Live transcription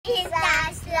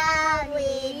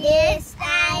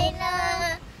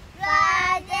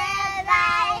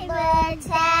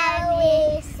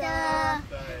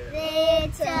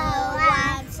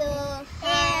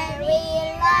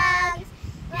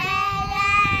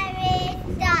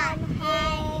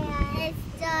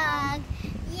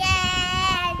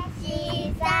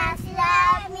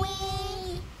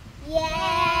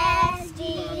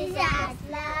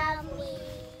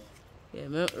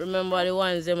remember the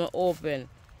ones them open.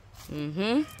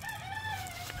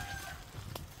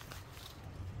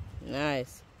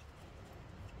 Nice.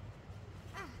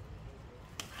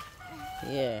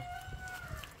 Yeah.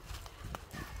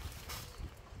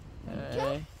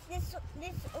 Just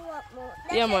this what more?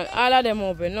 Yeah, man. All of them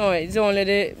open. No, it's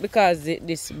only because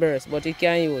this burst, but you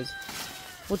can use.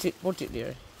 Put it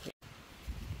there.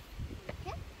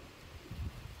 Okay.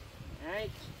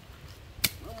 Alright.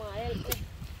 Mama, help me.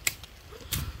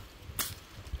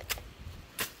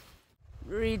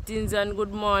 Greetings and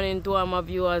good morning to all my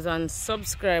viewers and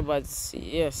subscribers.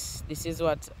 Yes, this is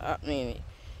what's happening.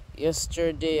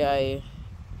 Yesterday I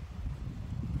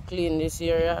cleaned this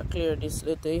area, cleared this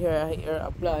little area here. I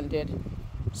planted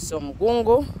some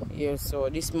gungo. Yeah, so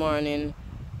this morning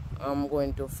I'm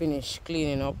going to finish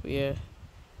cleaning up here.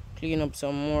 Clean up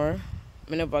some more.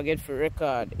 I never get to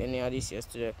record any of this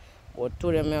yesterday, but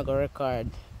today I'm going to record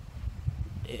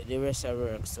the rest of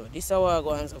work. So this is how I go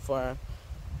on so far.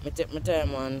 I take my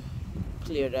time and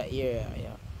clear that area.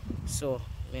 Yeah. So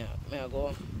I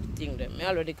go think that I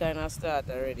already kind of start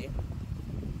already.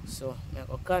 So I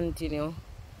go continue.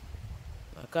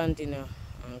 I continue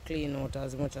and clean out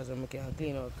as much as I can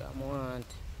clean out because I want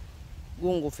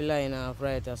gungo to line off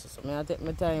right. So I take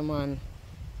my time and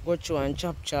go through and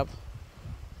chop,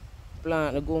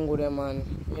 plant the gungo them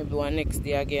and maybe one next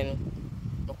day again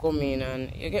I come in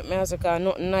and you get me as a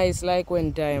nothing nice like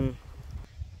when time.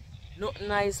 Nothing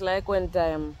nice like when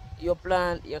time you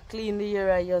plant, you clean the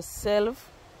area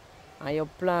yourself and you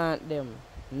plant them.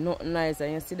 Nothing nice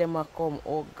and you see them come,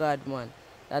 oh God man.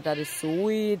 That are the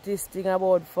sweetest thing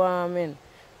about farming.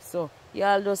 So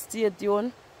y'all just stay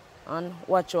tuned and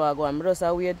watch how I go. I'm just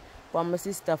wait for my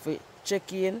sister to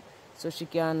check in so she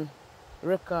can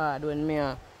record when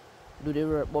me do the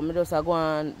work. But I just go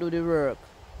and do the work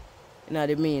in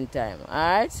the meantime.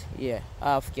 Alright? Yeah,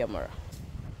 off camera.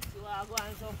 See what I go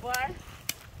on so far?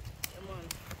 Yeah man.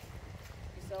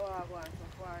 This is how I go on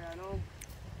so far, you know.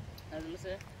 As I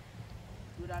say,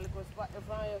 do that little spot the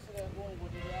farm yesterday, go and go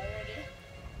to there already.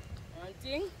 One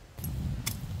thing.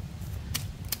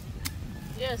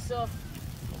 Yeah, so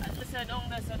as I said down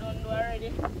there, so don't do already.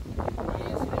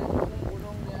 Yesterday don't go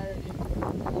down there already.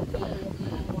 Okay,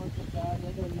 you want to car,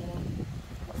 you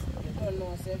don't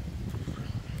know, say.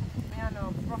 Me am no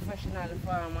professional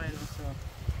farmer, you know, so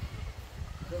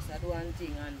just that one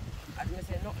thing. And as I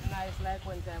say, nothing nice like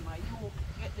one time you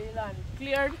get the land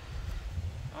cleared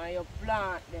and you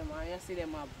plant them and you see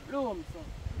them bloom. So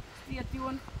stay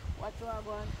tuned, watch what I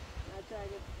go on. I try to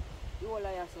get the whole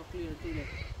area so clear today.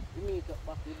 We meet up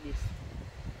back with this.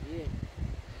 Yeah.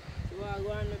 So I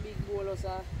go on the big bowl of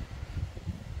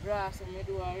grass I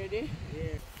do already.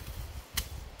 Yeah.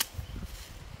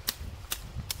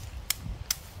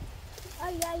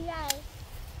 Ay, ay, ay.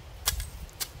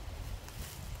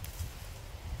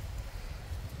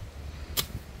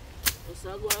 So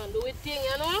I go and do it thing,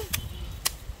 you know?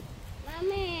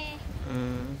 Mommy.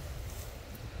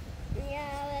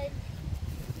 Yeah.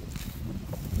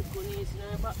 Put this in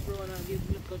the background and give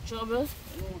little trouble.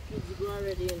 You know, kids go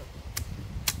already, you know.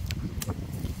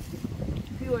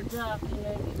 Pure talking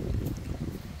like it.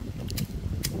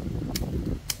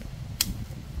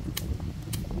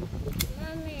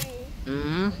 Mommy.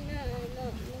 Mm-hmm. No.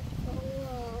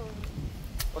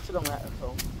 What's wrong with that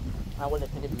song? I will let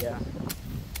it be.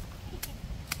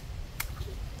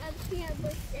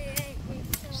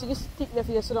 See the stick there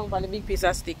for you, sit down on the big piece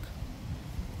of stick.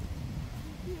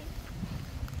 You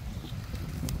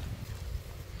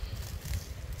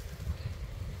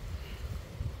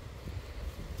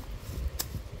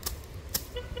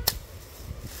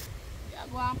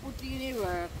go and put in the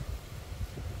work.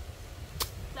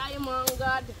 Time on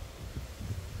God.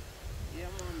 Yeah,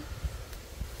 man.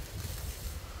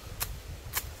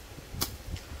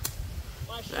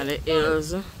 Wash and the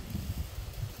hills.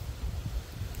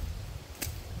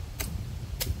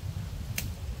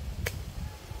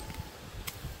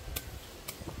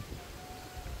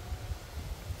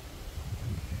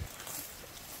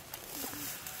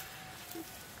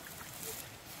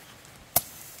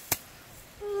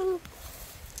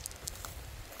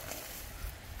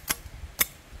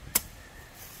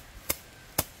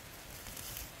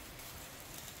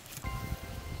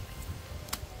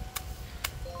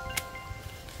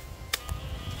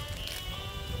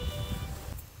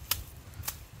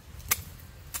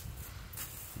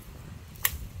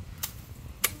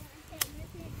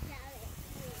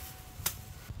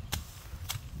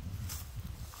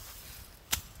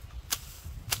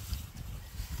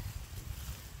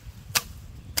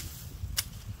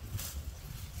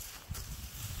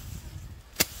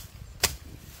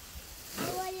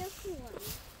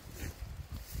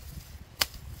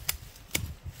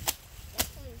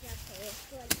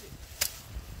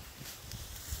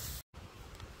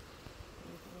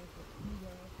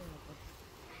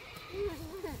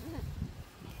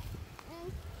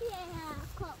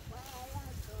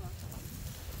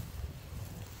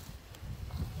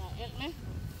 Help me?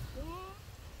 Yeah.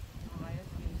 Oh, I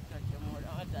just been scratching more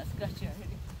than what I scratch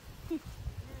already.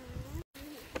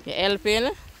 You helping?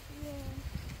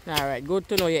 Yeah. Alright, good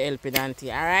to know you're helping,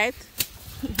 Auntie. Alright?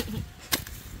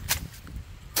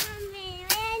 Mommy,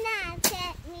 why not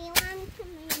take me one to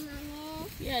me, Mommy?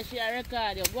 Yeah, she a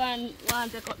record you. Go and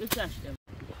take up the trash them.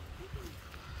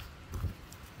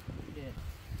 Yeah.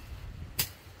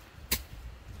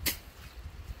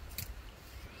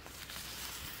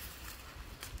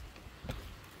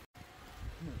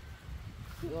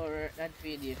 Go work that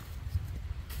video.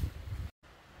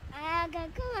 I'm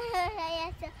going to come here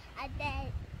and then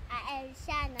I'll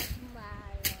shine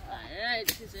tomorrow. Alright,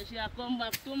 she said she'll come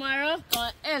back tomorrow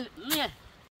and help me.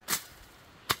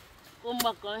 Come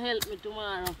back and help me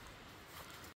tomorrow.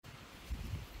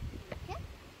 Okay.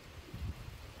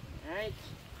 Alright.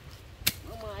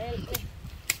 Mama, help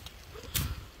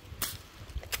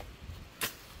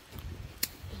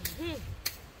me.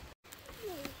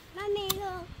 Mommy,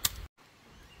 look.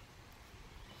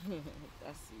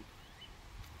 That's it.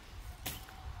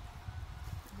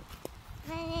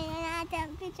 Mommy, I take a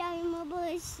picture of my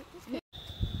bush.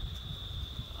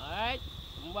 Alright,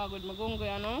 I'm back with my gungo,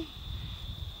 you know.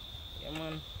 Yeah,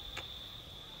 man.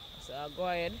 So I go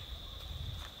ahead.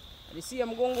 The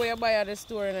same gungo you buy at the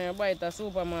store and you buy it at the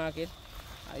supermarket.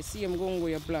 I see him gungo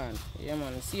you plant. Yeah,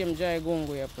 man. See him dry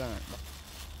gungo you plant.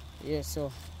 Yeah,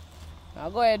 so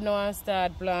I'll go ahead now and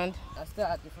start plant. I'll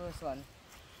start the first one.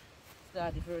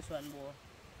 Start the first one, boy.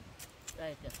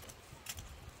 Right there.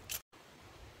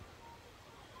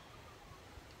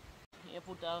 You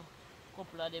put a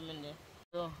couple of them in there.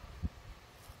 So,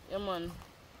 yeah, man.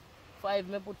 5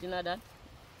 me put in that.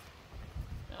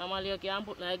 Normally you can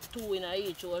put like 2 in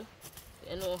each hole.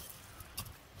 You know,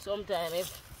 sometimes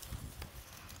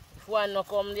if one no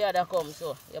come, the other come.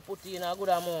 So you put in a good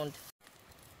amount.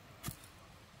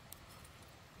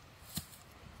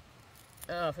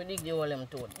 If you dig the hole them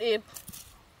too deep.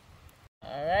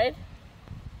 Alright.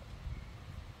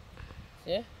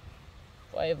 See?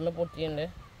 5 me put in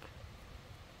there.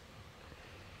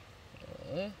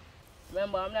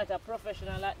 Remember, I'm not a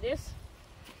professional at this.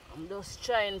 I'm just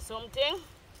trying something.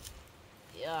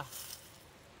 Yeah.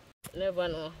 Never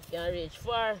know. Can reach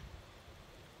far.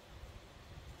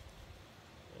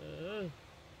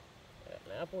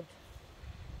 I put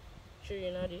 3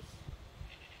 in this.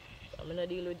 I'm gonna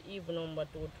deal with even number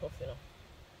 2 tough, you know.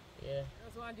 Yeah. I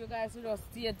just want you guys to just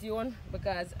stay tuned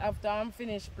because after I'm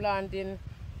finished planting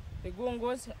the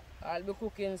gungos, I'll be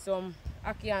cooking some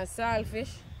ackee and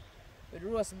saltfish with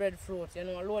roast breadfruit, you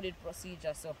know, a loaded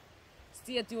procedure. So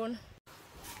stay tuned.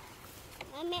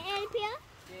 Let me help you?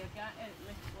 Yeah, you can help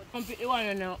me. But pick the one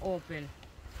you now open.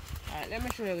 Alright, let me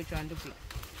show you which one to pick.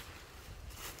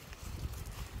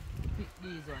 Pick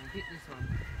pick this one.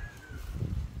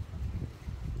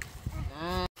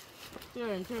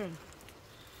 Turn.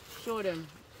 Show them.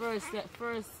 Your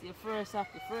first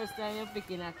ackee. First time you're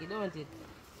picking ackee, don't it?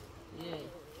 Yeah.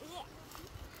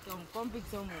 Come pick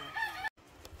some more.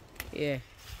 Yeah.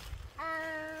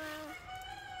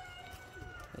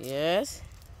 Yes.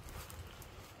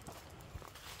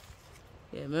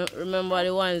 Yeah, remember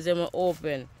the ones that are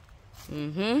open.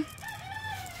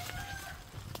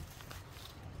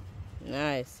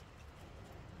 Nice.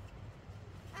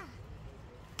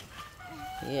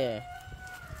 Yeah.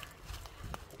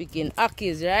 Picking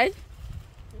ackees, right?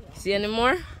 See any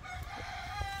more?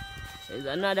 There's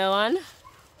another one.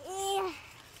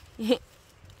 Yeah.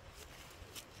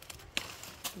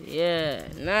 Yeah,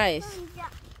 nice.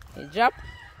 You drop?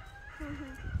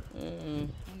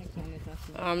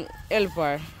 Help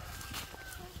her.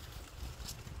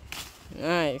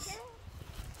 Nice.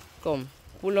 Come,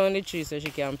 pull on the tree so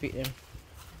she can pick them.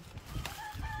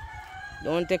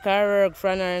 Don't take her work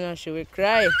from her now, she will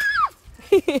cry.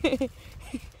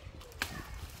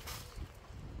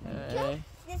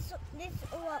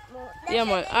 Yeah,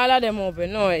 man, all of them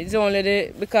open. No, it's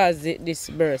only because this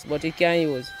burst, but you can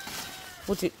use.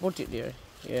 Put it there.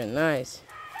 Yeah, nice.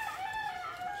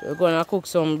 So we're gonna cook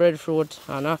some breadfruit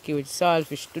and ackee with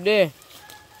saltfish today.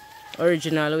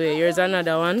 Original way. Here's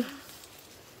another one.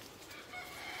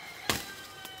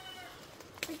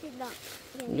 Put it down.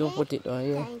 You put it down,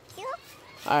 yeah. Thank you.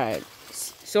 Alright.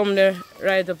 Some there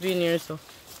right up in here, so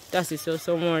that's it. So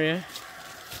some more, yeah.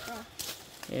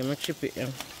 Yeah, I'm gonna chip it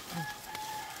down.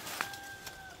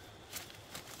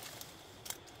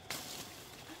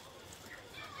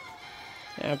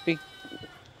 Yeah, pick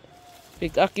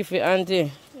ackee for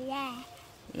auntie. Yeah.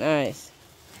 Nice.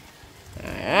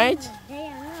 Alright.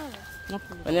 There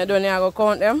When you're done, you go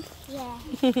count them. Yeah.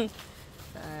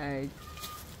 Alright.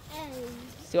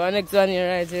 So our next one here,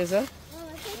 right here, sir?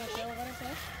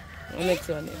 The next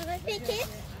one. Pick it.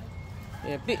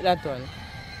 Yeah, pick that one.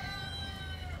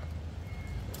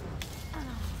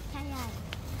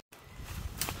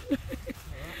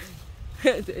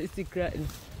 Stick right now.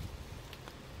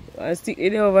 I stick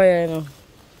it over here now.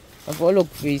 I have to look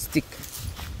for his stick.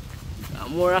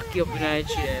 I'm more rocky up in the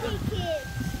chair.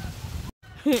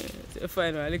 So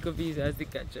find a little piece of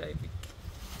stick and try pick.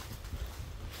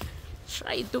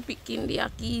 Try to pick in the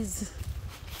Ackees.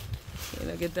 You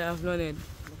know, get off none head.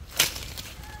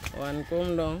 One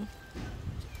come down.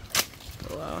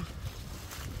 Wow.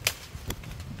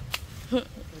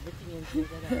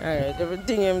 Alright,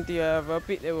 everything empty. I have to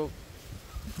pick them up.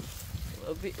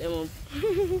 I'll pick them up.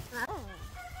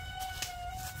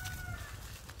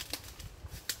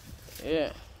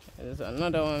 Yeah, there's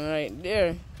another one right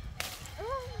there.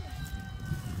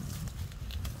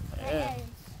 Yeah.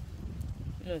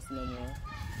 Yes, no more.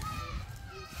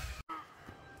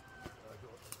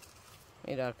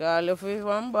 Me da call you for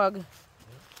one bag.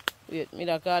 Wait, me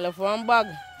da call you for one bag.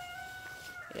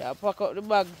 Yeah, pack up the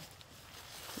bag.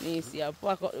 Me see, I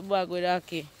pack up the bag with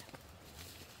Ackee.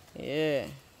 Yeah.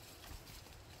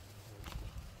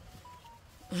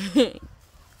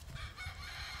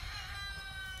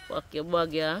 Pack your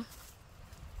bag, yeah.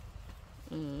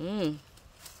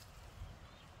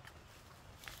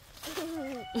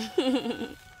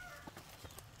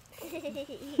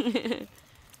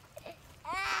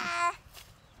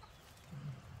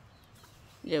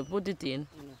 Yeah, put it in.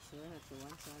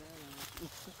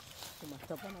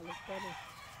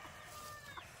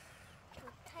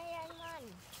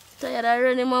 Tired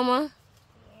already, Mama?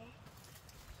 Yeah.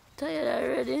 Tired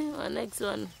already? Our next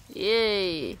one.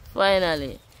 Yay!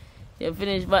 Finally. You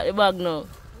finished back the bag now.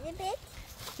 Zip it?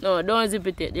 No, don't zip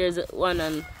it yet. There's one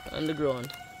on the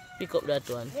ground. Pick up that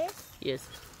one. This? Yes.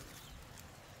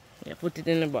 Yeah, put it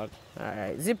in the bag.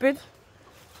 Alright, zip it.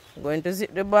 I'm going to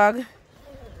zip the bag.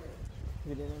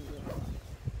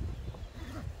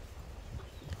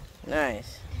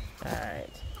 Nice.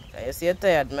 Alright. You see you're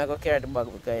tired. I'm going to carry the bag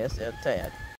because you see you're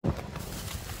tired.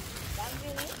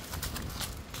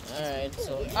 Alright,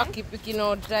 so Ackee picking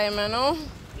out time, you know?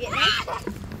 Yeah.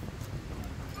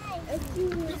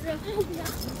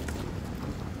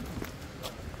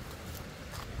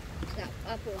 Stop,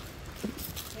 apple.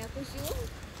 Can I push you?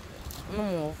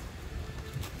 Move.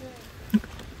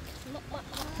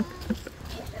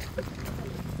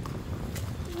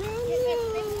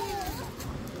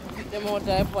 Pick them out of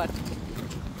the pot.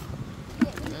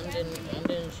 And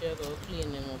then she'll go clean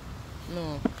them up.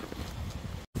 No.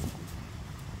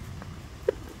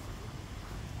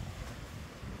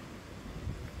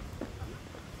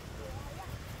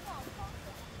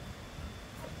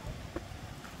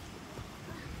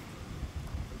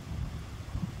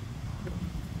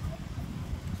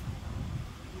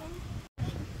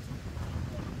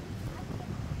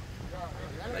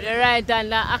 With the right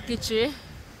hand, the Ackee tree.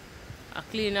 A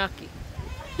clean Ackee.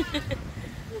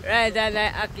 Right hand, the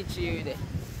Ackee tree with it.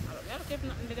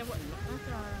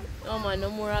 No man, no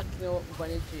more Ackee no up on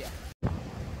the tree.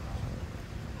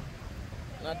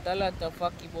 Not a lot of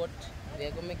Ackee, but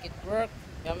they're going to make it work.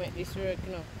 They make this work,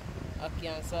 you know. Ackee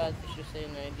and saltfish, just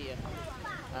an idea.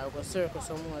 I'll go circle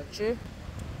some more tree.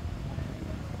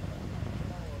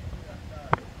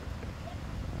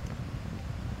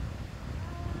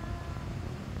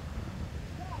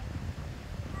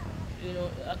 You know,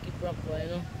 Ackee proper, you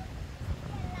know.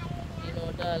 You know,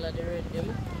 all of the red them.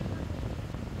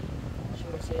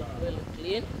 Sure, say it well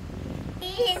clean.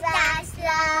 Jesus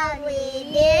love me,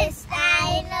 this I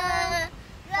know.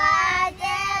 For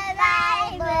the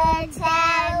Bible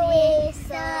tell me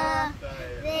so.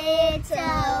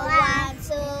 Little one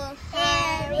to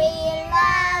Harry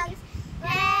loves.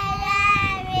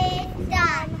 Where is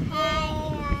done,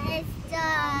 hair is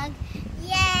dog.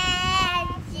 Yes,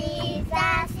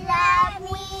 Jesus love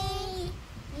me.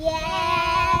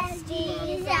 Yes,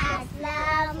 Jesus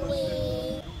love me.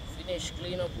 Finish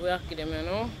clean up with Ackee them, you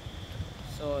know.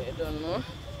 So you don't know.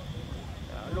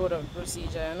 Load of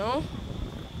procedure, you know.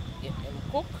 Get them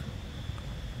cook.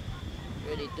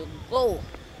 Ready to go.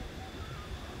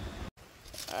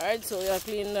 Alright, so we are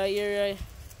cleaning the area.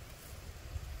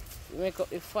 We make up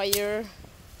the fire.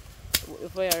 Put the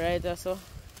fire right there, so.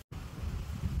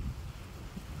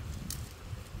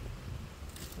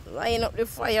 Line up the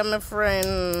fire, my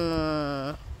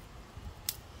friend.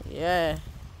 Yeah.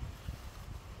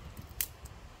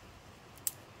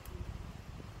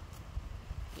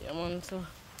 Yeah, man, so.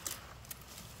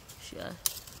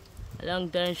 A long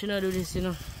time she not do this, you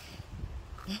know.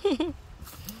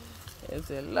 It's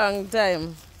a long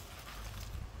time.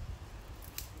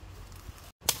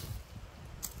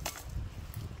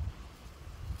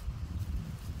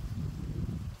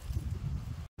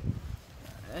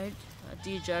 Right? I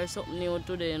teach her something new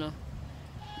today, you know.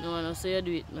 No one say you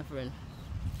do it, my friend.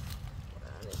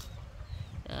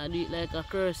 I do it like a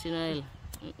curse in hell.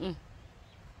 Let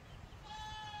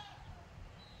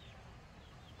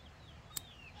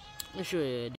me show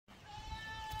you.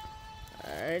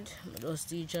 Alright, I just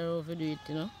teach her how to do it,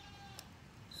 you know.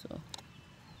 So,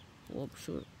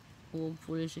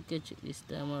 hopefully she catch it this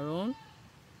time around.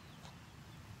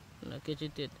 And I catch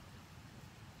it yet.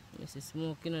 You see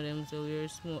smoke in them, so where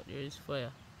is smoke, there is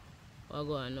fire. I'll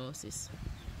go and know, sis.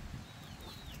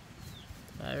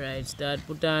 Alright, start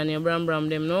put on your bram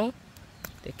them now.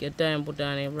 Take your time, put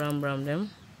on your bram them.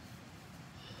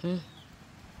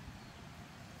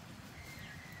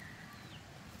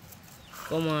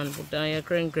 Come on, put on your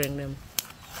crank them.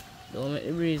 Don't make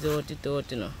the breeze out,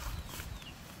 you know.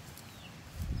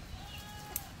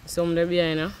 Some there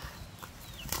behind, you know.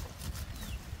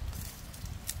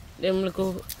 Them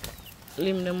look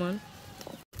limb them on.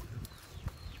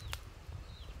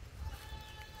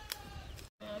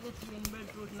 I get clean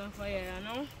breadfruit in the fire, you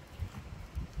know.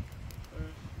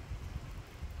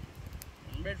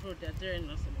 Breadfruit are turning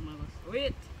us, so them go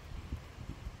wait.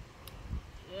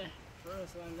 Yeah,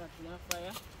 first one that's in the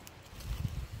fire.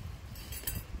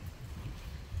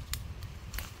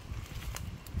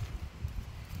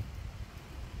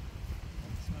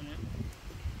 This one, yeah.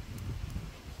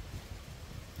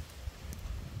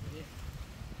 Yeah.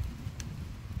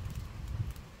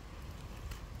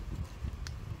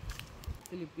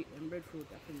 Philip and breadfruit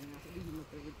are coming after this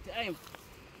up every time.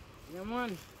 Yeah,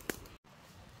 man.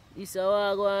 This is how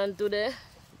I go on today.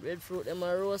 Breadfruit them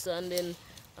are roast, and then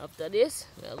after this,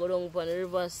 I go down on the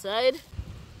river side.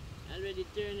 I already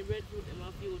turned the breadfruit them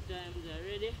a few times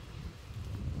already.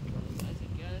 As you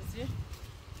can see.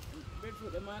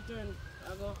 Breadfruit them are turned,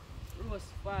 I go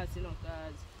roast fast, you know,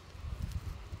 cause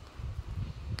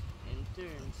and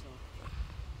turn, so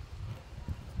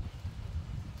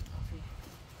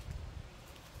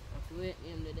I have to wait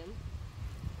into them.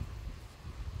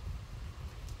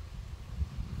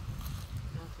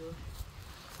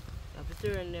 I have to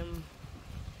turn them,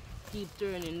 keep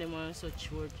turning them on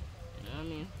such word, you know what I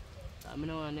mean? I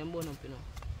don't want them burn up, you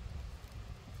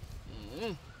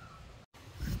know.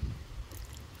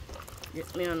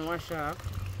 Get me and wash off.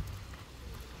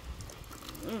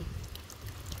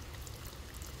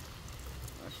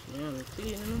 Wash me and clean,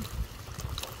 you know.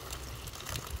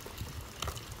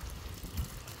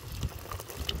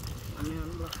 And me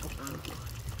and black up and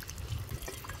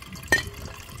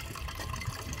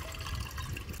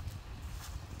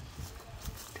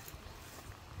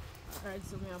alright,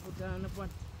 so I put on the pot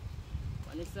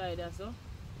on the side there, so.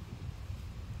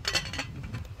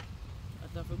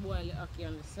 I have to boil the ackee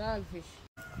and the saltfish.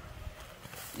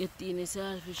 Get in the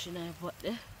saltfish in the pot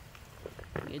there.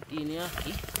 Get in the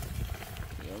ackee.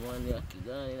 Yeah, man, the ackee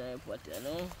gone in the pot there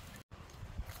now.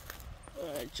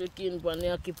 Alright, check in on the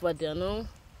ackee pot there now.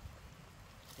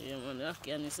 Yeah, man, the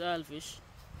ackee and the saltfish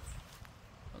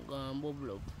are going to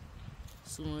bubble up.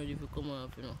 Soon ready to come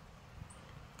up, you know.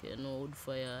 Okay, no wood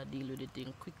fire, deal with the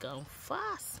thing quick and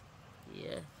fast.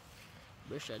 Yeah,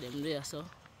 brush them there, so.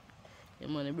 Yeah,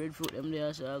 man, the breadfruit them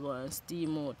there, so I go and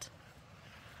steam out.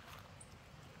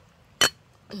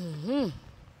 Onion.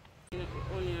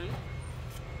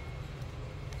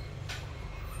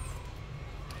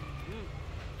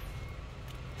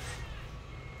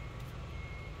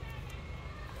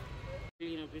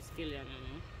 Clean up the scallion, you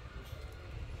know.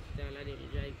 All of them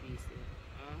dry pieces.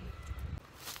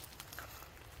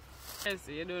 Yes,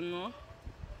 you don't know.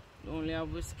 You only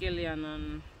have a scallion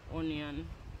and onion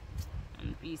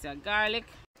and piece of garlic.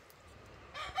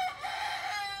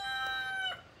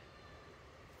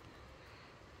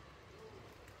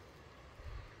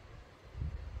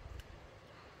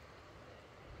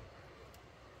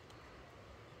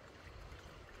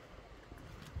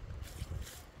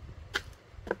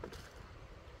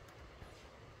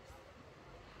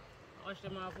 Wash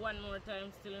them off one more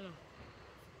time still, you know.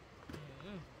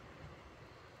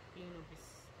 Clean up this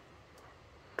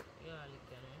garlic,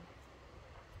 you know.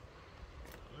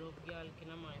 I love garlic in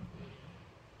my food, you know.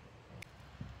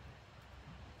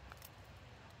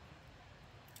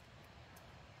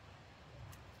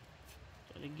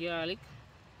 So the garlic.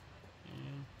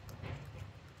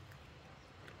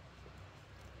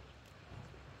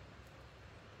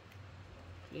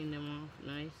 Clean them off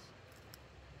nice.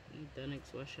 Eat the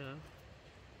next wash off.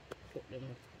 Cook them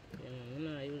up. You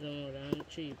know, I use them more than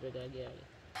cheap with the garlic.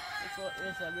 That's what the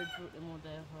rest of the breadfruit them out of the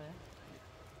fire.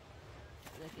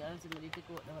 You can see me take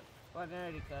out the one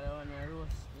already because I want to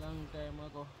roast long time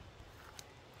ago.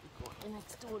 Take out the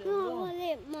next two. No,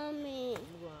 let mommy.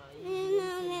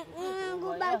 No, go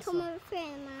back to my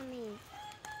friend, mommy.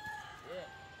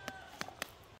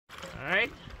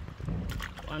 Alright.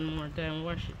 One more time,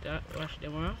 wash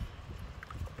them off.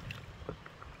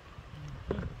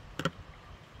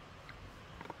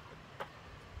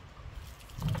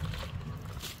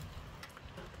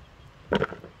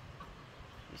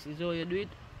 This is how you do it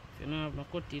if you don't have no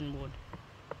cutting board.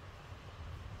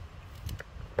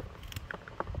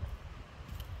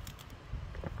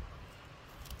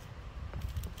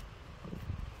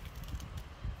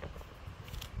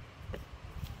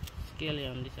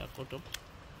 Scallion this I cut up.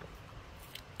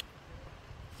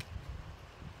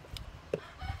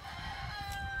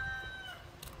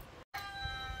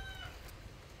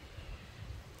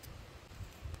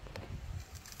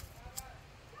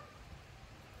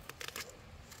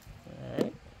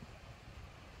 Alright.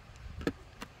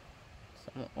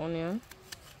 Some onion.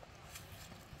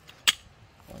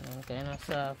 Onion kind of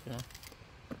soft, you know.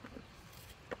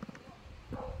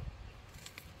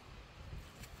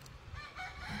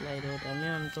 Slide out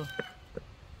onion too.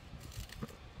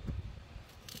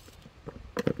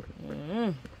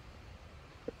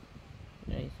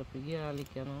 Nice up the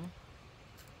garlic, you know.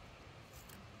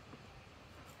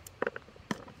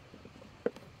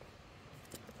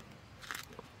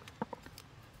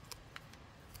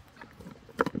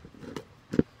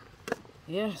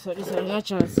 Yeah, so this is a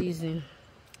natural seasoning.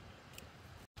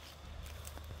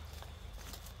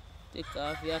 Take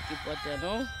off your Ackee pot, you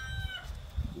know.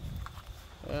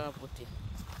 Where I put it.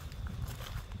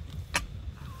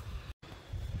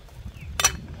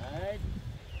 Alright.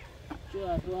 Throw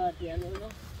out water, you know.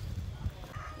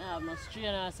 Now I'm not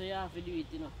strainer, so you have to do it,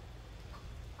 you know.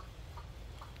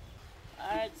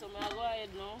 Alright, so I'm go ahead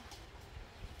now.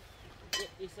 Get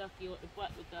this Ackee out the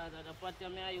pot because of the pot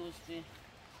I use to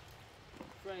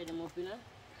fry them up, you know.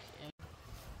 Yeah.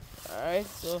 Alright,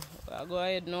 so I'll go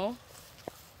ahead now.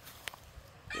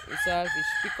 Get the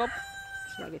saltfish pick up.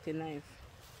 So I get a knife.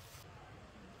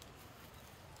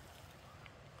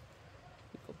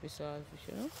 Pick up the saltfish,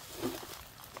 you know.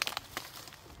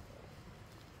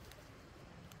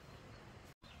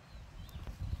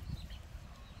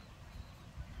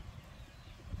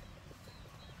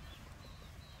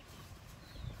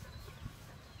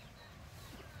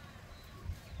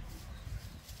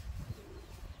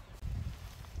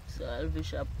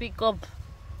 Saltfish I pick up.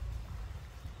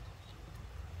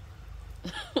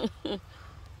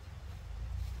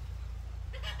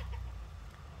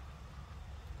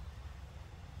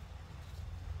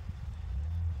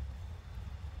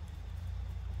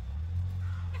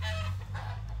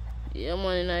 Yeah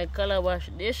man, in a calabash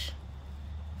dish.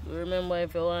 You remember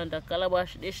if you want a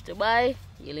calabash dish to buy,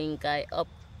 you link I up.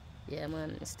 Yeah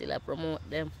man, still I promote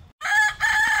them.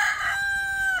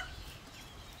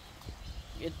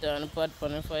 Get on the pot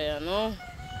on the fire now.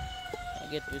 I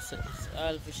get this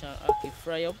saltfish and Ackee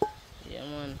fry up. Yeah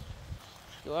man.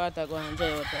 The water go and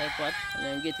dry out the pot and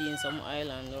then get in some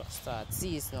oil and start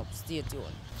season up. Stay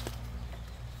tuned.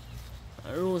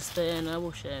 A roaster in a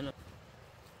bush, you know.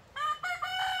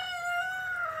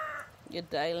 Get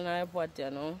the oil in the pot, you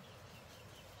know.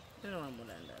 You don't want more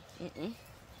than that. Alright.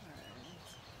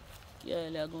 Yeah,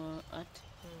 they're going hot.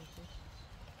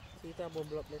 So you can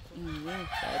bubble up later. The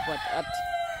pot hot.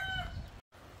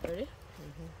 Ready?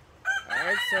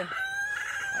 Alright, so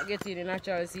I get in the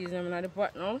natural seasoning in the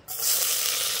pot now.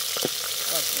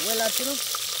 But well hot, you know.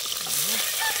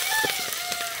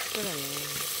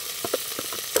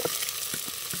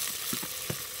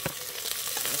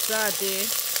 Saute.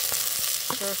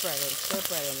 Stir fry them.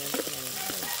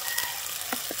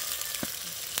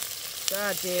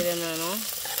 Saute them, you know.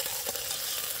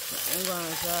 I'm going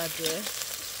to saute.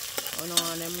 I don't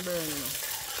want them burn, you know.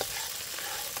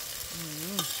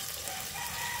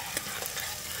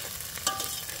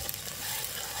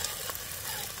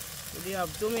 If you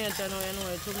have tomato now, you know,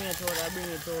 tomato would bring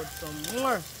it out some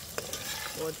more.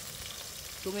 But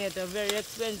tomato very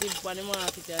expensive for the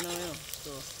market, you know.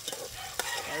 So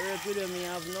I work with them you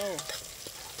have now.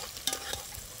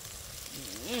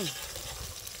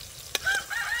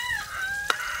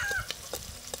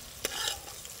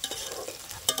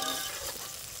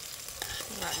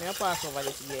 Let me pass over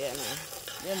this again.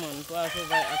 Yeah man, pass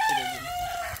over Ackee again.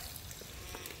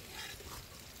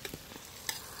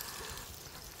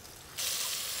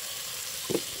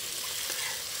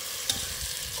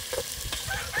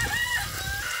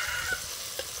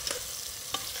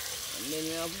 And then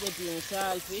you have to get in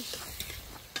saltfish.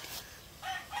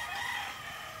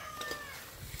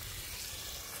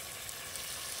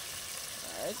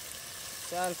 Alright,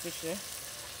 saltfish,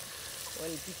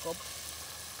 well pick up.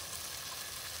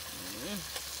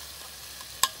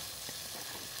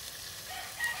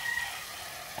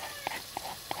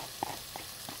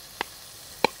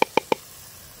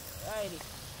 Righty.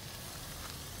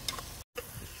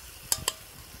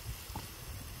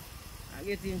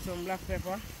 get in some black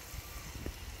pepper.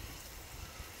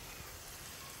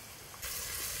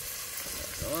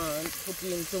 Don't put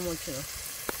in too much, you know.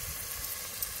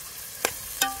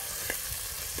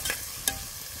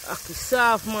 Ackee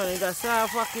soft, man. It's a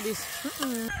soft ackee this.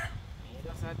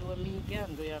 That's how do what me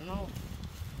can do, you know.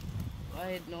 Go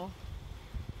ahead now.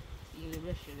 See the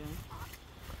brush it then.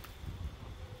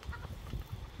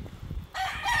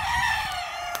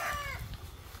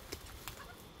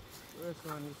 First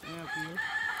one is milky.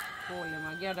 Hold them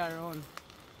and gather around.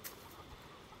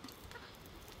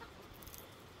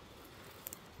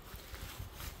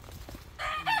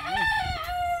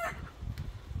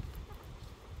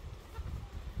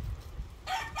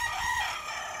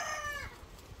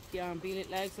 Can't peel it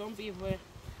like some people.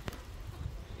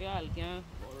 Y'all can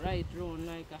go right round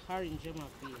like a orange jam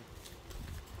peel.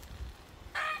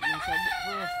 And it's a bit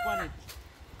first on it.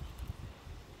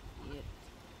 Yeah.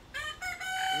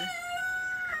 Yeah.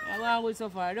 How long so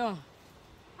far though?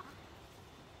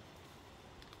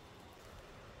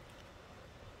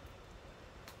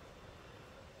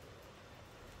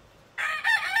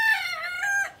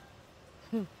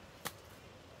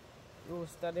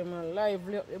 Roasted them and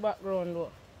lively up the background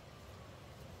though.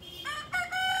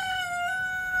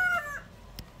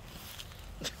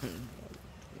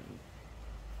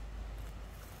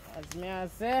 As me I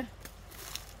say,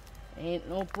 ain't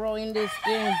no pro in this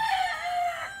thing.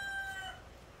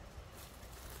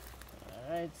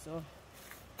 Alright, so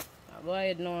I'll go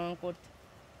ahead now and cut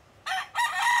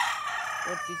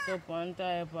it up and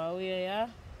type away, yeah?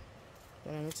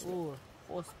 Oh,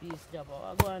 first piece job.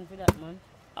 I'll go on for that, man.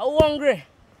 I'm hungry.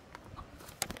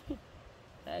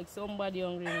 Like somebody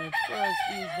hungry, man. First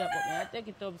piece job, but I take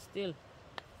it up still.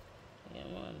 Yeah,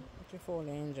 man. What you fully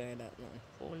enjoy that, man?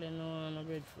 Fully on a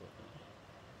breadfruit.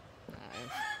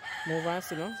 Nice. Move on,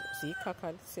 see, no? See,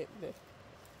 caca sit there.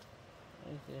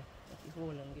 Okay. Let it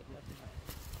hold and get that.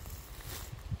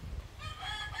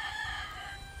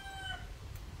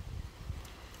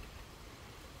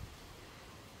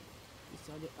 This is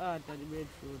the heart of the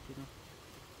breadfruit, you know.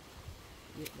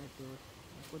 Get that out.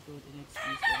 I put out the next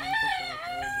piece and I put out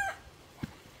already.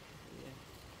 Yeah.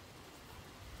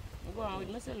 I go on with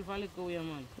myself a little way,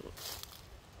 man.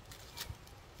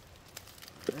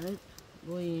 Alright.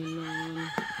 Going on.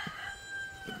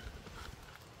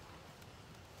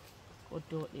 Cut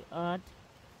out the heart.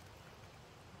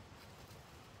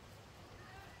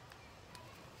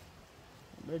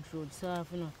 Breadfruit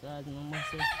soft, you know, because my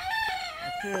must say I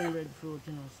turn breadfruit,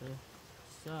 you know, so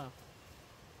soft.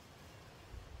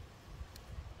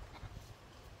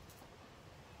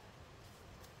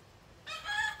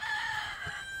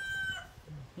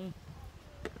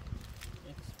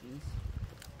 Next piece.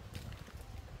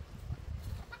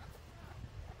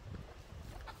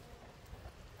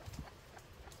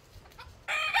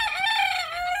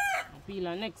 I'll peel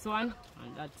the next one,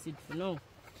 and that's it for now.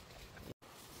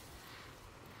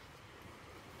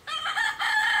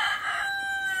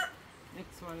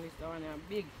 Next one is the one that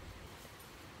big.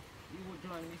 Huge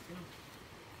one, this, you know.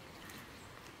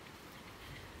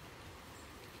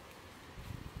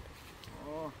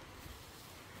 Oh,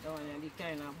 that one is the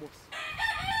kind of box.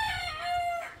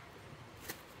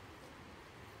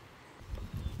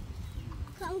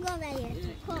 Come go right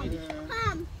here. Come.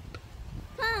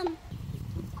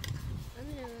 I'm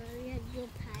gonna get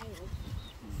tired.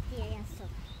 Scare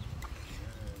yourself.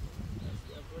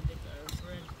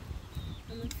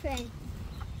 I'm a friend.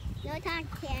 No talk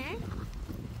here.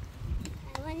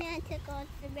 I want to go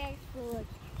to Breadfruit.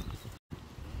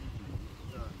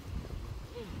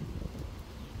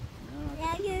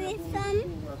 Yeah, give me some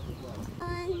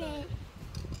on there.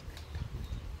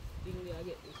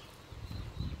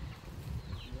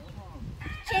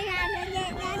 Check out the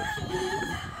get that.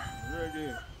 Ready.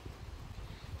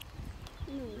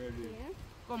 No. Ready. Yeah.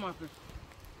 Come on, fish.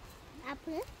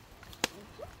 Apple.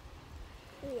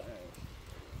 Yeah.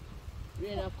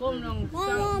 Rena, come down. What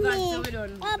Thank about God, me? so we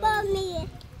done. What about me?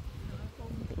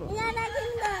 You're not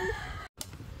even done.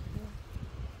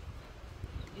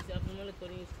 This is from the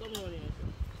corner. Come on here.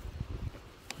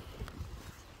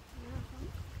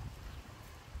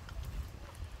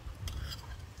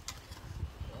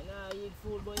 And I eat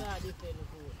food, but I defend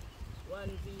food.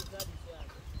 One piece of this yard.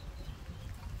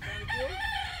 Thank you.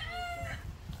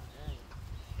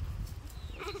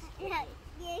 Yeah,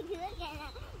 good.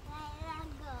 Let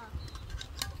go.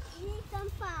 You need some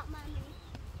fat, mommy.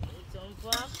 Eat some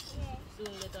fat. Yeah.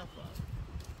 Soon get a fat.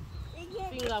 You get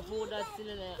Finger food that's still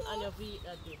in there and your feet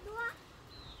that too.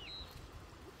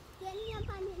 Can you jump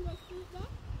on in the seat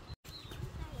there?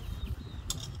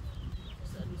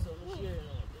 So do some shearing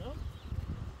out, you know?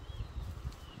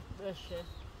 Brush it.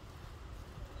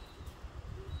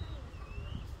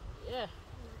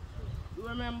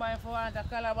 remember if you want a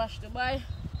calabash to buy,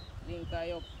 link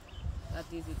her up. That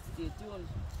is it. Stay tuned.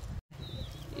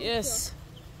 Yes.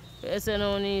 Yes, I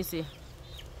know easy.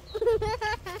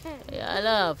 Yeah, I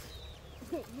love.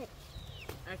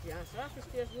 Ackee and saltfish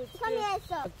taste good. Come here,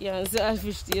 sir. Ackee and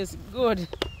saltfish taste good.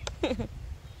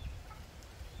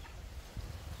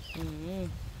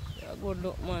 Yeah, good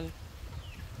look, man.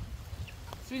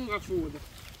 Finger food.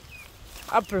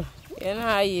 Apple, you know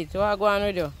how I eat. What go on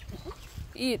with you?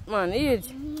 Eat, man, eat.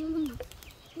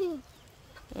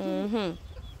 You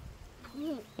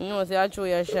know, say I show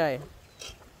you shy.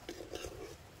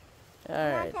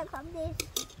 Alright.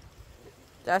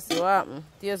 That's what happened.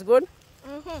 Tastes good?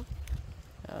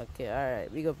 Okay,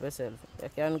 alright. Big up yourself. You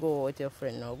can go with your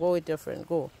friend now. Go with your friend.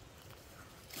 Go.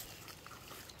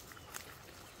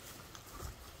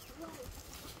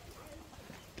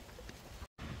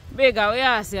 Bigger,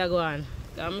 where you see you going?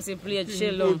 Come see play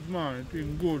chill down. Good, man.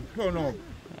 It's good. Turn up.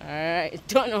 Alright,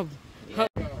 turn up.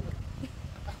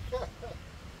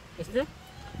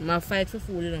 I fight for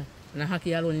food, you know. And I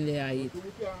Ackee alone in there I eat.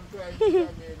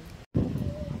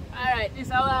 Alright, this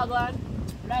is how I go on.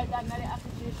 Right under the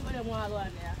Ackee tree. Show them how I go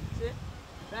on there. See?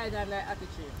 Right under the Ackee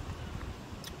tree.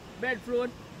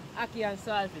 Breadfruit, Ackee and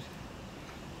saltfish.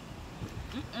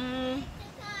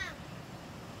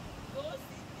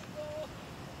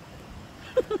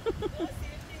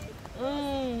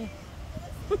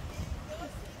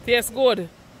 Tastes good.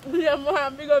 Yeah,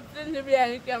 man, big up to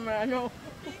behind the camera now.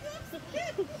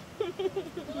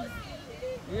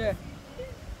 Yeah.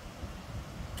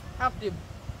 Active.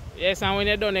 Yes, and when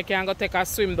you're done, you can go take a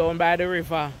swim down by the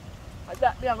river.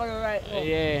 That me I'm going right now.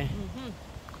 Yeah.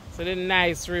 So the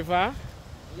nice river.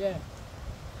 Yeah.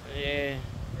 Yeah.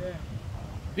 Yeah.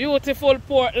 Beautiful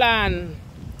Portland.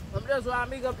 I'm just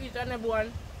want to big up each and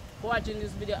everyone watching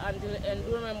this video until the end.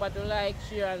 Do remember to like,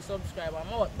 share, and subscribe.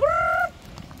 I'm out.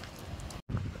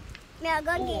 Me I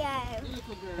go get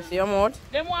You see I'm out?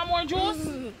 Them want more juice?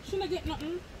 She not get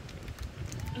nothing.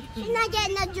 She not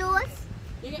getting no juice.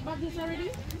 You get back juice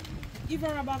already? Give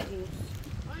her a back juice.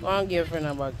 Go and give a friend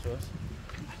a bag juice.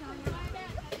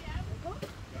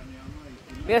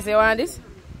 Yes, you want this?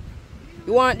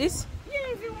 You want this?